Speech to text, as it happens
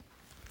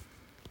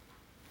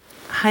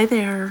Hi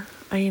there.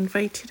 I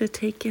invite you to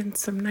take in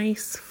some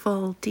nice,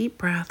 full, deep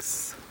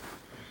breaths.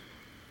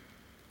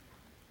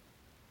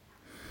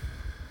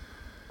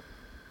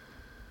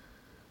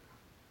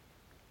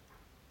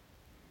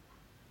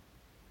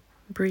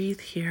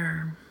 Breathe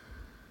here.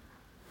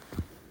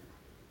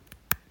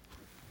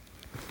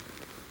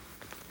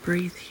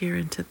 Breathe here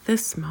into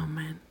this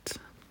moment.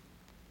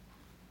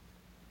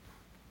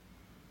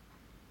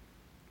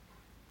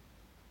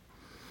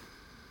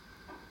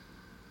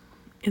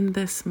 In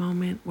this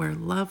moment where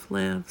love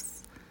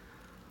lives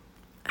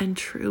and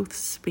truth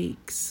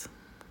speaks.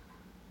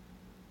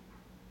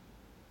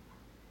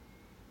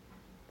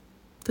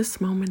 This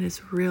moment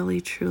is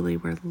really, truly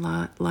where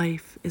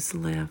life is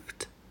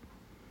lived.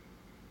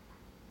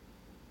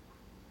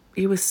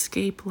 You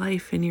escape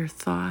life in your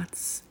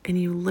thoughts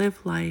and you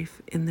live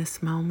life in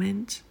this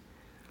moment,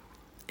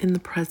 in the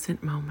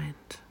present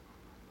moment.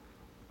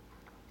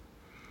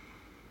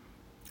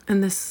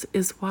 And this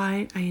is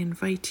why I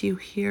invite you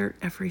here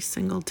every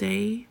single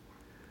day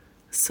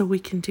so we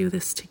can do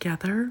this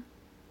together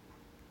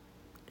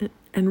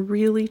and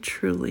really,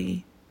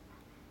 truly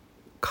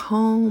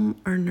calm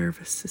our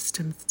nervous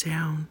systems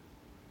down.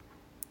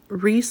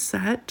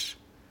 Reset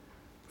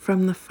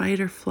from the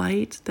fight or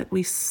flight that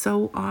we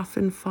so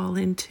often fall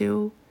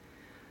into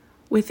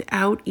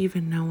without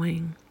even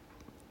knowing.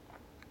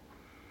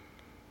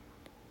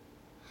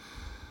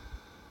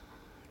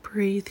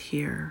 Breathe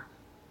here.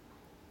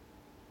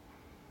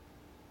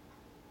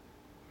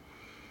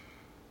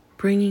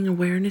 Bringing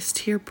awareness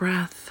to your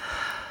breath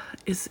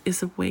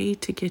is a way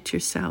to get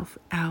yourself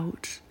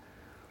out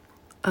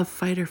of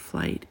fight or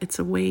flight. It's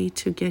a way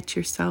to get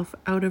yourself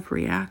out of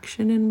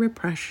reaction and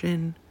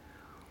repression,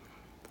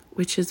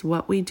 which is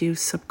what we do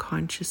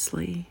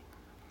subconsciously.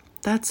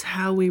 That's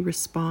how we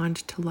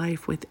respond to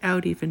life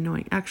without even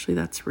knowing. Actually,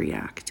 that's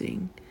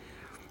reacting,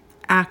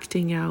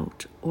 acting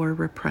out, or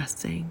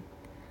repressing.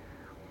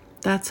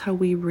 That's how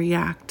we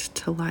react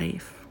to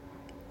life,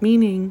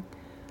 meaning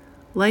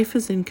life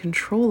is in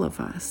control of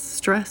us.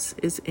 Stress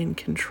is in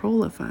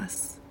control of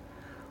us.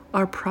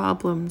 Our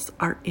problems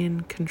are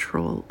in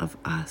control of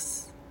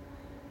us.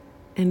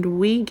 And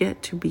we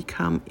get to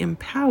become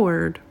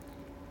empowered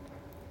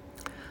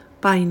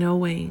by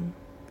knowing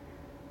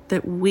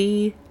that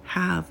we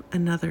have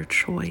another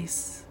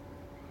choice.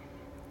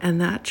 And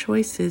that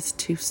choice is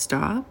to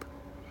stop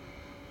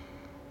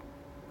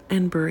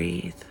and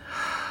breathe.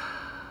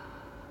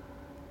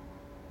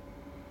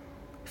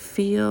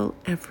 Feel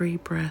every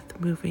breath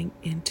moving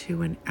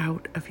into and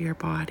out of your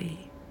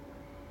body.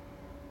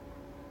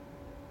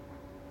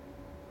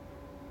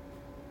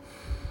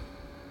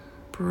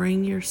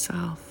 Bring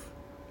yourself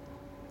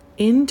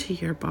into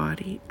your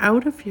body,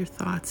 out of your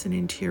thoughts and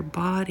into your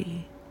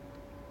body.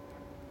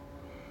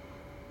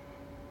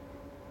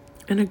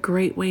 And a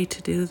great way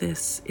to do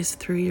this is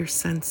through your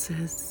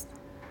senses.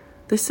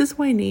 This is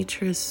why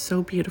nature is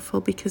so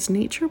beautiful, because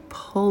nature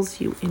pulls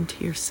you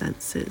into your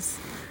senses.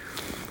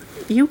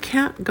 You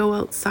can't go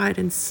outside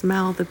and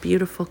smell the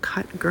beautiful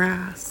cut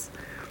grass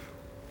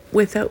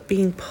without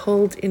being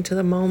pulled into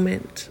the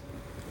moment.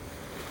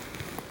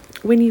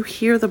 When you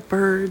hear the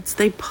birds,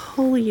 they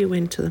pull you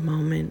into the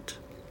moment.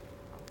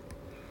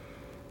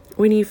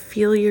 When you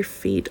feel your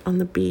feet on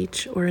the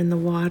beach or in the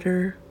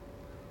water,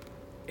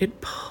 it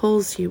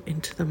pulls you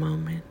into the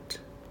moment.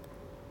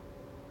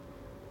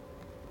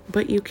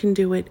 But you can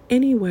do it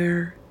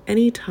anywhere,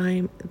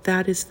 anytime.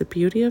 That is the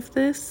beauty of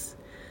this.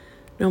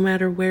 No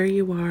matter where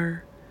you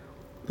are,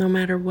 no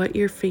matter what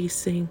you're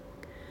facing,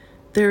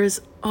 there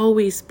is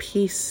always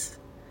peace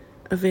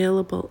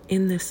available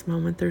in this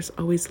moment. There's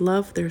always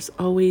love. There's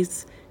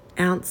always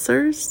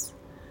answers.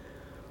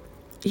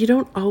 You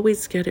don't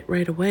always get it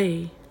right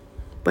away,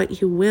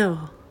 but you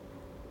will.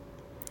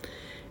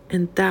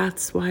 And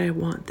that's why I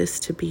want this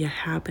to be a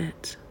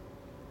habit.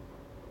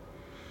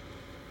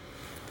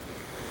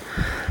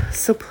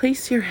 So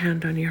place your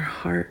hand on your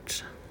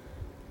heart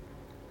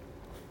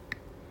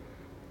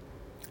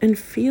and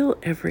feel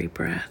every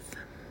breath.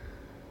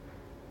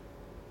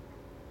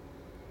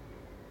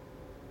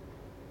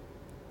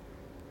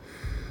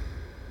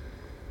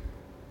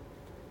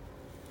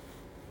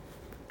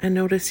 And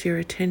notice your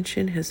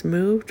attention has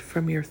moved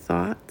from your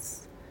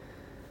thoughts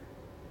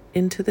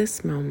into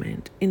this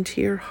moment,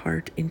 into your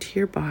heart, into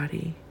your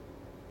body.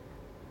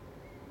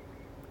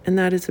 And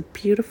that is a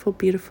beautiful,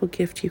 beautiful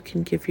gift you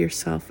can give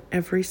yourself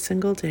every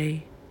single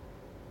day.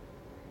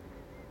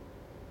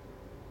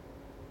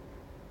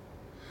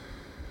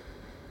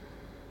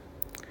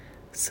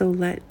 So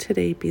let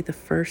today be the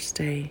first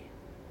day.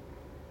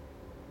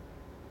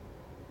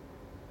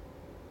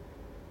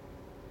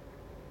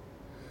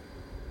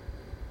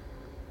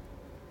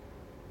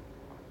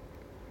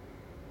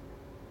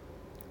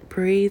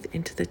 Breathe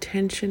into the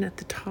tension at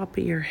the top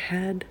of your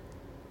head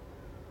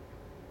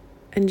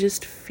and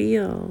just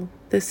feel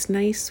this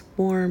nice,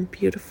 warm,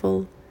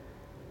 beautiful,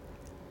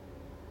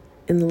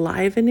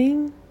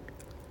 enlivening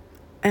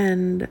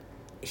and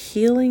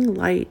healing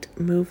light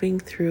moving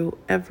through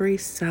every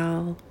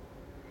cell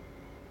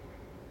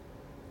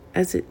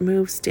as it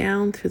moves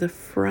down through the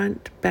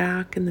front,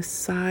 back, and the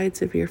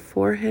sides of your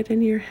forehead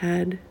and your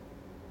head.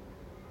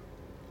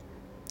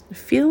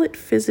 Feel it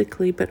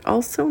physically, but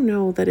also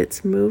know that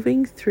it's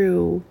moving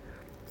through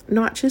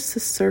not just the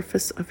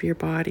surface of your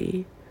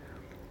body,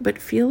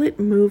 but feel it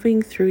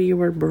moving through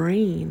your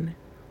brain,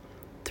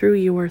 through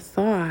your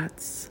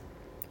thoughts,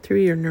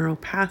 through your neural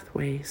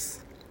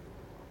pathways.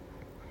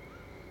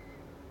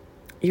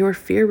 Your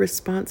fear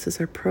responses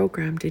are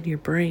programmed in your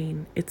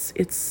brain. It's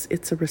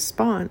a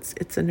response.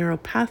 It's a neural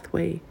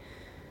pathway.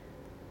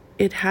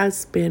 It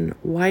has been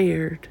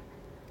wired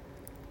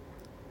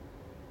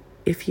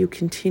if you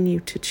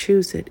continue to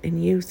choose it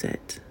and use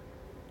it.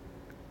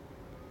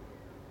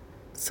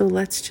 So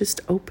let's just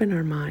open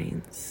our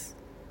minds.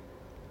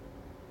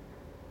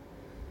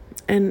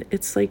 And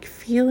it's like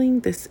feeling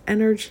this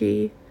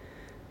energy,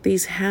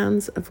 these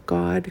hands of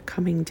God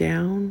coming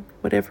down,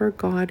 whatever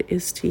God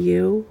is to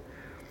you.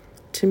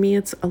 To me,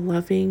 it's a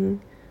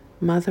loving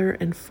mother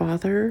and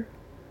father,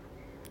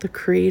 the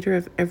creator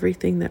of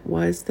everything that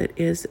was, that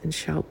is, and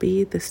shall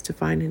be, this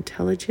divine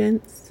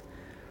intelligence.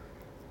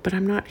 But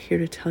I'm not here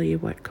to tell you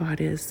what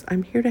God is.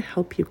 I'm here to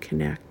help you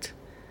connect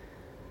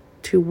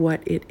to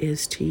what it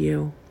is to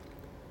you.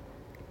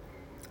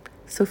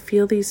 So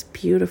feel these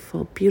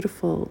beautiful,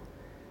 beautiful,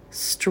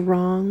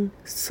 strong,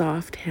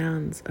 soft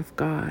hands of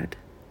God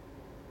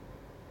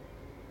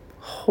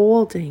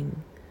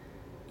holding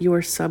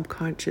your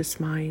subconscious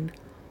mind,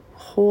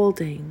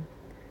 holding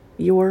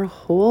your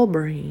whole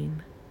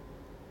brain.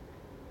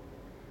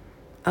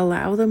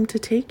 Allow them to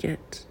take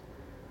it.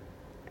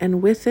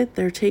 And with it,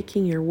 they're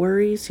taking your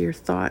worries, your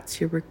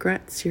thoughts, your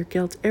regrets, your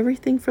guilt,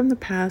 everything from the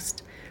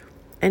past,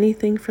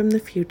 anything from the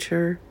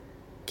future.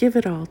 Give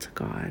it all to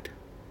God.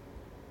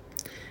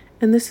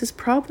 And this is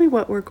probably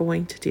what we're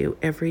going to do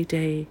every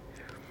day,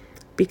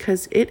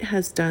 because it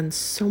has done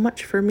so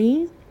much for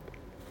me.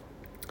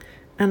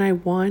 And I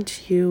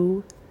want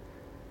you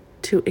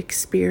to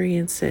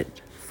experience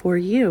it for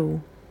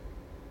you.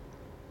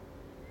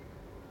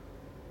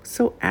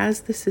 So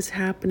as this is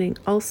happening,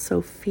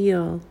 also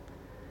feel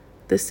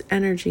this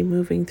energy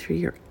moving through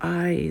your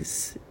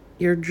eyes,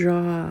 your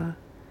jaw,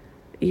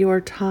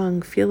 your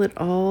tongue. Feel it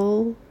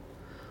all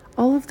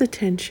of the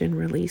tension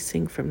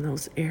releasing from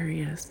those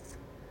areas.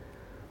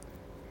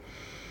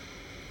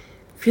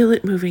 Feel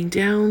it moving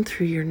down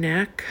through your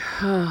neck,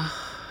 your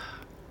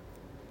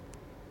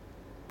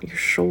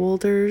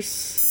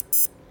shoulders,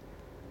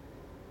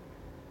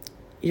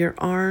 your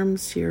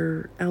arms,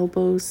 your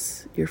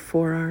elbows, your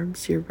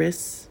forearms, your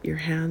wrists, your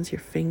hands,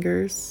 your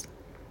fingers.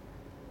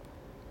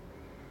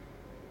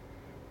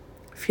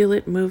 Feel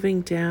it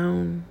moving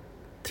down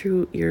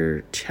through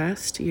your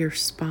chest, your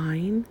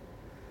spine,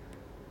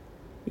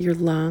 your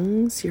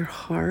lungs, your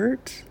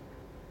heart.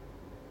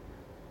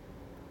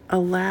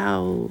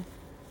 Allow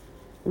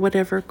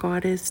whatever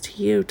God is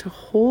to you to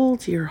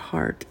hold your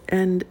heart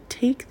and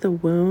take the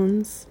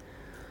wounds,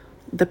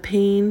 the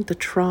pain, the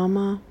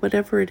trauma,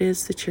 whatever it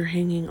is that you're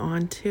hanging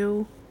on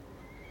to.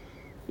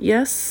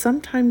 Yes,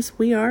 sometimes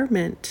we are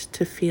meant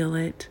to feel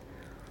it,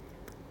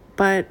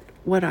 but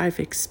what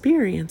I've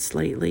experienced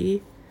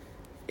lately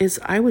is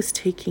I was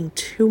taking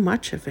too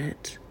much of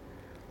it.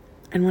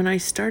 And when I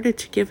started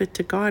to give it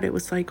to God, it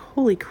was like,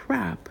 holy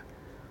crap,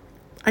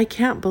 I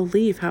can't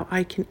believe how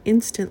I can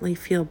instantly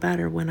feel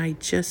better when I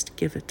just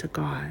give it to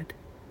God.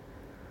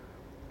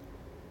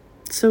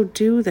 So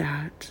do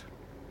that.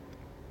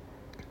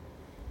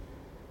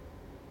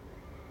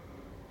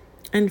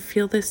 And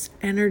feel this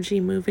energy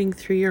moving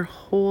through your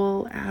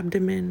whole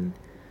abdomen,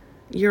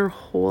 your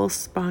whole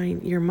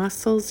spine, your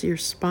muscles, your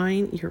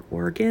spine, your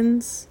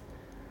organs,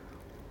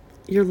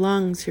 your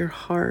lungs, your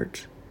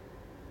heart,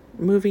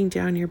 moving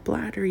down your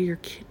bladder, your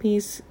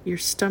kidneys, your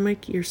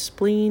stomach, your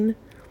spleen,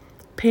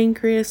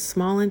 pancreas,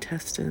 small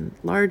intestine,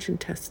 large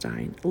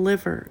intestine,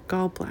 liver,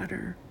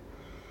 gallbladder.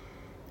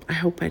 I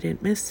hope I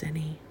didn't miss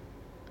any.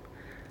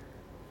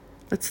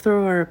 Let's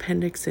throw our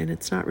appendix in.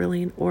 It's not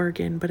really an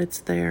organ, but it's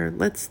there.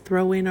 Let's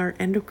throw in our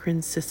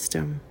endocrine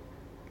system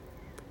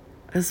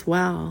as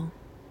well,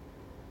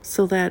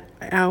 so that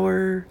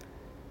our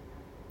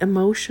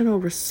emotional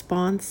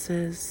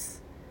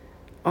responses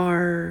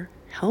are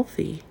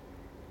healthy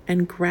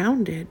and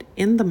grounded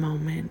in the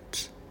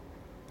moment.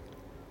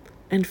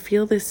 And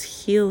feel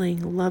this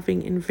healing,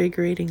 loving,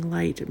 invigorating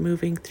light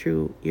moving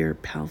through your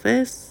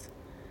pelvis,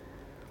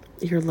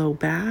 your low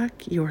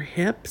back, your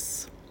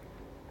hips,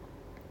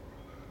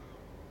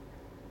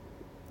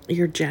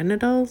 your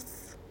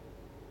genitals.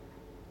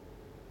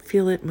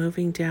 Feel it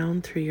moving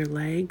down through your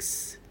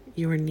legs,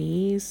 your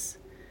knees,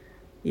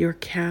 your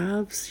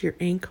calves, your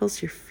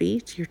ankles, your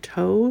feet, your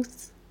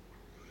toes.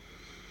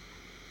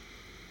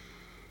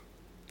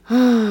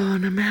 Oh,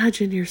 and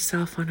imagine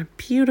yourself on a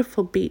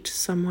beautiful beach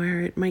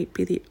somewhere. It might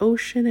be the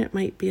ocean, it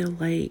might be a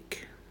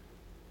lake.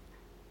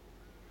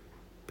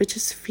 But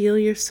just feel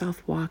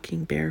yourself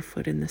walking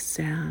barefoot in the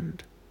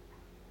sand.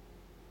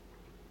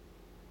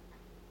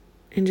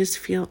 And just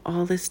feel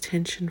all this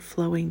tension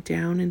flowing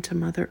down into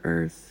Mother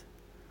Earth,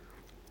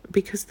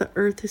 because the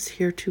earth is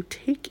here to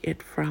take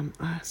it from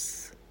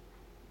us.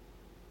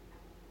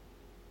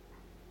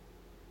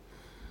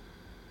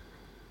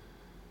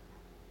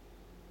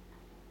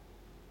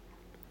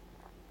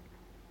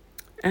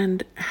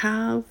 and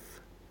have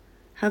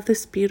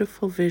this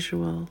beautiful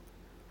visual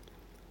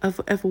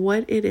of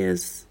what it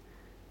is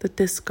that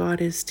this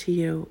God is to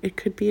you. It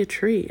could be a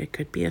tree, it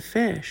could be a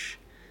fish,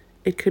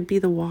 it could be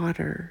the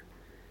water,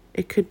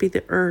 it could be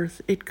the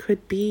earth, it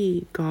could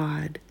be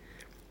God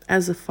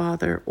as a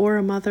father or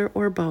a mother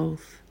or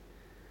both.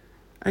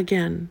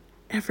 Again,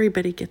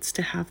 everybody gets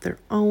to have their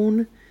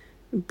own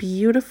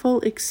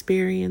beautiful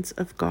experience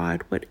of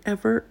God,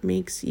 whatever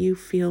makes you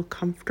feel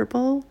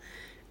comfortable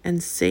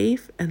and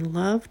safe and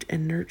loved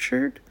and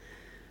nurtured.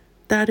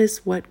 That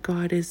is what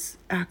God is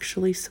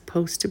actually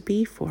supposed to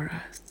be for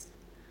us.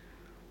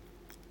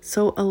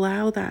 So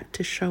allow that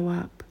to show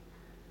up.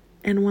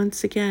 And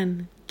once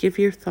again, give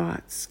your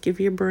thoughts, give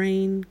your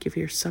brain, give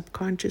your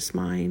subconscious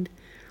mind,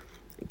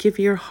 give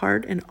your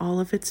heart and all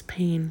of its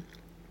pain,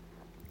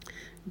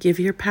 give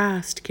your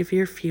past, give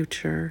your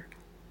future,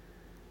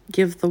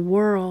 give the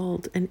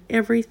world and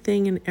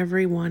everything and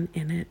everyone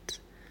in it.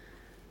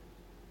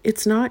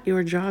 It's not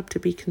your job to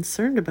be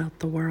concerned about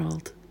the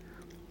world.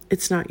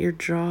 It's not your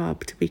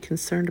job to be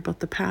concerned about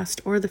the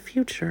past or the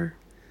future.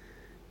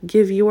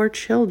 Give your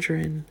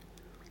children.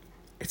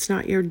 It's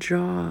not your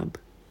job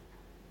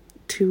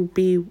to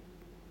be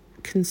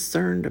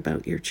concerned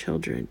about your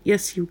children.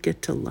 Yes, you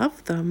get to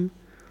love them,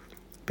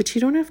 but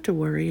you don't have to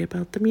worry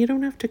about them. You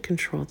don't have to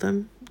control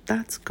them.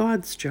 That's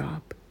God's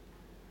job.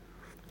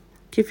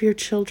 Give your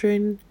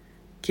children,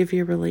 give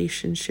your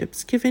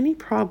relationships, give any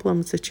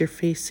problems that you're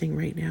facing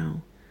right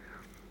now.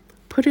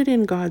 Put it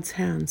in God's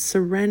hands.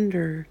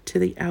 Surrender to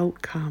the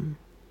outcome.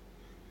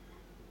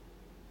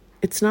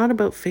 It's not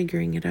about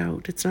figuring it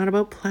out. It's not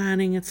about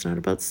planning. It's not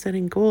about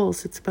setting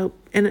goals. It's about,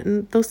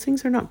 and those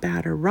things are not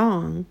bad or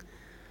wrong,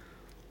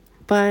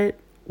 but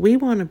we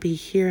want to be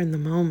here in the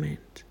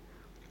moment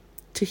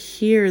to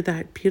hear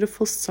that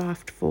beautiful,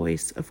 soft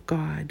voice of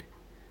God,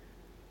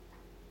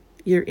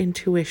 your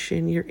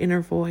intuition, your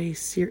inner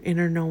voice, your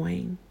inner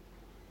knowing.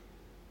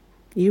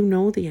 You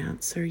know the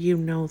answer. You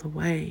know the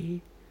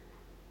way.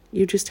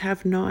 You just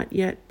have not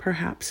yet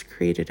perhaps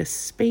created a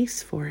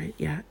space for it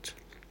yet.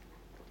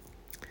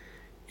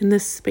 In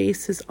this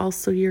space is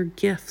also your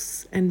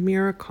gifts and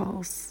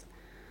miracles.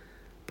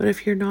 But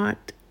if you're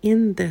not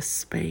in this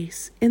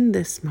space, in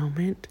this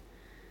moment,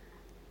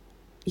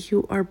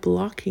 you are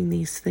blocking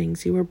these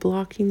things. You are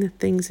blocking the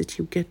things that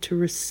you get to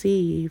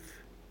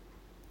receive.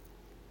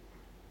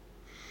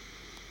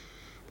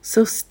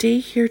 So stay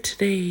here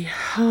today,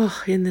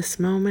 in this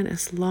moment,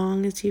 as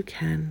long as you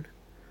can,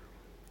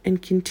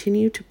 and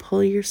continue to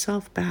pull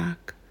yourself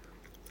back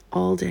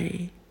all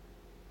day.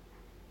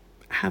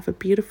 Have a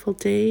beautiful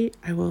day.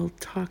 I will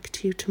talk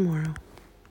to you tomorrow.